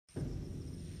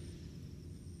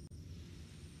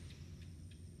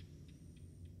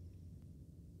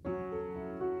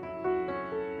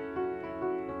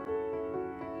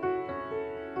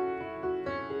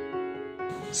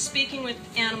speaking with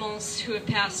animals who have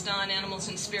passed on. Animals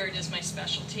in spirit is my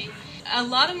specialty. A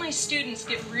lot of my students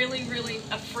get really, really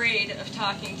afraid of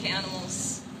talking to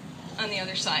animals on the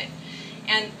other side.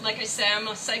 And like I say, I'm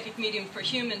a psychic medium for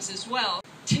humans as well.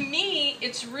 To me,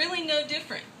 it's really no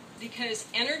different, because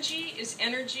energy is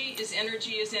energy is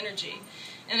energy is energy.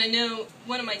 And I know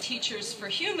one of my teachers for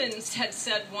humans had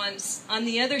said once, on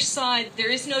the other side, there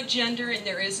is no gender and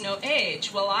there is no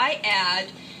age. Well, I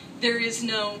add, there is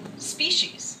no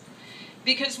species.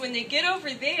 Because when they get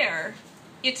over there,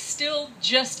 it's still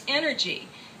just energy.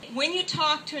 When you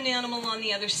talk to an animal on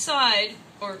the other side,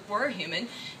 or a human,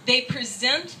 they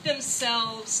present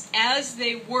themselves as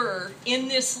they were in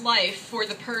this life for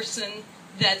the person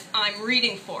that I'm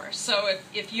reading for. So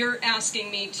if you're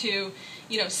asking me to,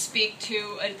 speak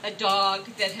to a dog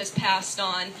that has passed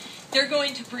on, they're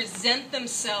going to present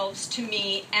themselves to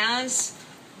me as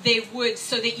they would,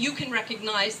 so that you can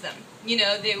recognize them.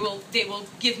 They will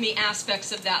give me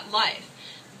aspects of that life.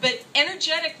 But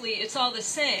energetically, it's all the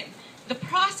same. The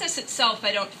process itself,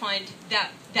 I don't find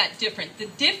that different. The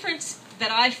difference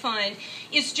that I find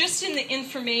is just in the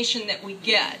information that we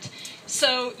get.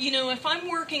 So, if I'm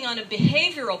working on a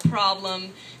behavioral problem,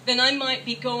 then I might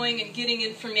be going and getting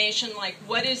information like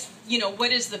what is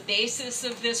the basis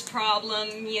of this problem?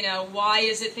 Why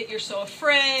is it that you're so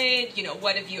afraid?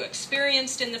 What have you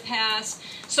experienced in the past?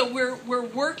 So we're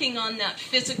working on that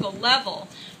physical level.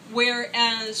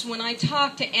 Whereas when I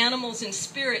talk to animals in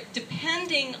spirit,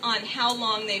 depending on how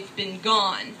long they've been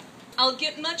gone, I'll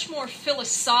get much more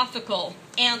philosophical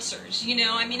answers.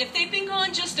 If they've been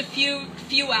gone just a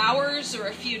few hours or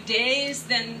a few days,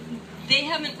 then they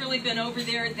haven't really been over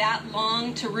there that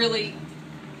long to really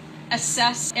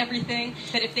assess everything.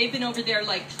 But if they've been over there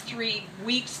like 3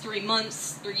 weeks, 3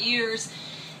 months, 3 years,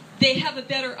 they have a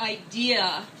better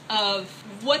idea of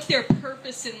what their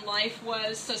purpose in life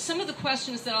was. So some of the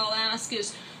questions that I'll ask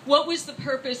is, what was the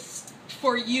purpose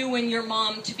for you and your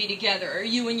mom to be together, or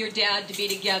you and your dad to be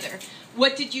together?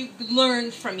 What did you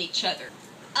learn from each other?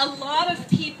 A lot of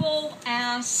people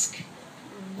ask,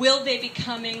 will they be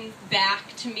coming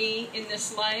back to me in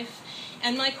this life?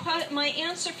 And my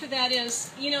answer for that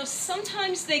is,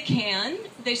 sometimes they can.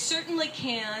 They certainly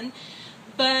can.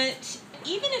 But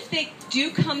even if they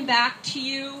do come back to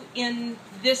you in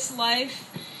this life,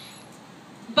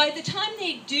 by the time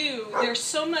they do,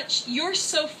 you're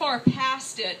so far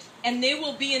past it, and they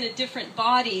will be in a different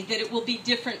body that it will be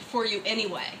different for you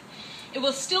anyway. It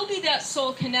will still be that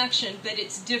soul connection, but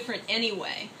it's different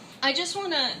anyway. I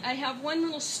have one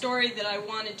little story that I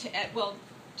wanted to add,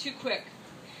 too quick,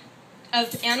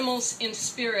 of animals in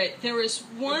spirit. There was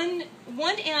one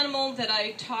animal that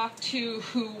I talked to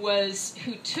who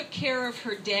took care of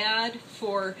her dad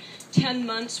for 10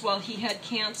 months while he had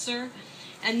cancer.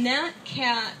 And that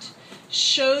cat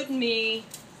showed me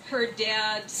her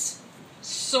dad's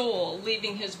soul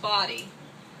leaving his body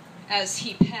as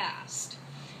he passed.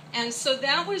 And so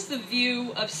that was the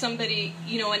view of somebody,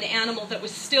 an animal that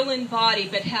was still in body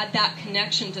but had that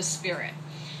connection to spirit.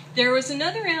 There was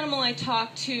another animal I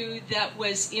talked to that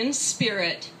was in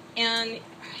spirit, and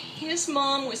his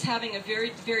mom was having a very,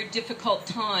 very difficult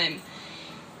time.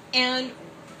 And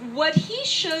what he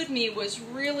showed me was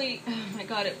really, oh my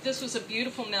God, this was a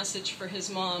beautiful message for his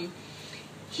mom.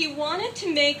 He wanted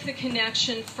to make the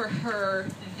connection for her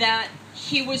that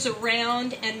he was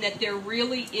around and that there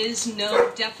really is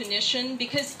no definition.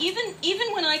 Because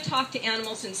even when I talk to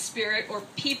animals in spirit or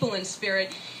people in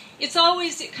spirit,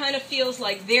 it kind of feels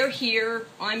like they're here,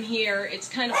 I'm here. It's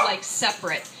kind of like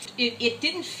separate. It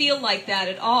didn't feel like that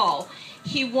at all.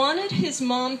 He wanted his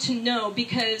mom to know,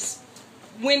 because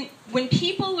when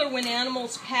people or when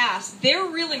animals pass, they're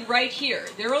really right here.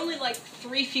 They're only like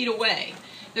 3 feet away.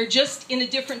 They're just in a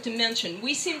different dimension.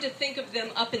 We seem to think of them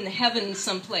up in the heavens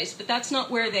someplace, but that's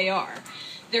not where they are.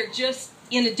 They're just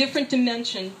in a different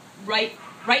dimension right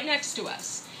next to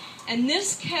us. And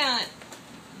this cat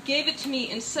gave it to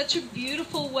me in such a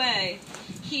beautiful way.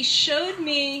 He showed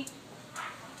me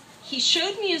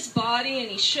his body,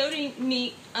 and he showed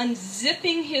me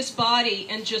unzipping his body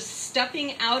and just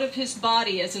stepping out of his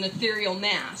body as an ethereal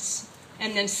mass,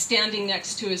 and then standing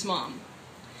next to his mom.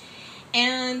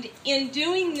 And in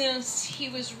doing this, he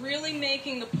was really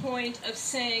making the point of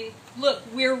saying, look,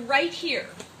 we're right here,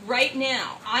 right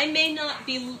now. I may not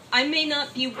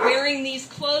be wearing these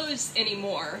clothes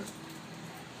anymore,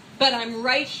 but I'm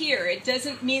right here. It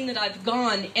doesn't mean that I've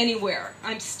gone anywhere.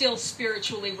 I'm still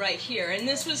spiritually right here. And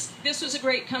this was a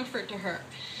great comfort to her.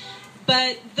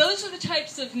 But those are the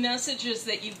types of messages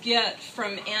that you get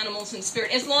from animals in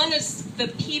spirit. As long as the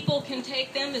people can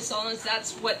take them, as long as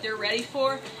that's what they're ready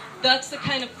for, that's the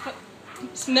kind of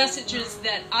messages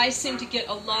that I seem to get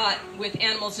a lot with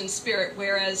animals in spirit,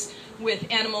 whereas with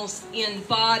animals in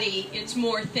body, it's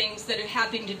more things that are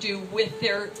having to do with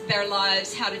their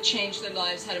lives, how to change their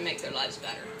lives, how to make their lives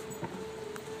better.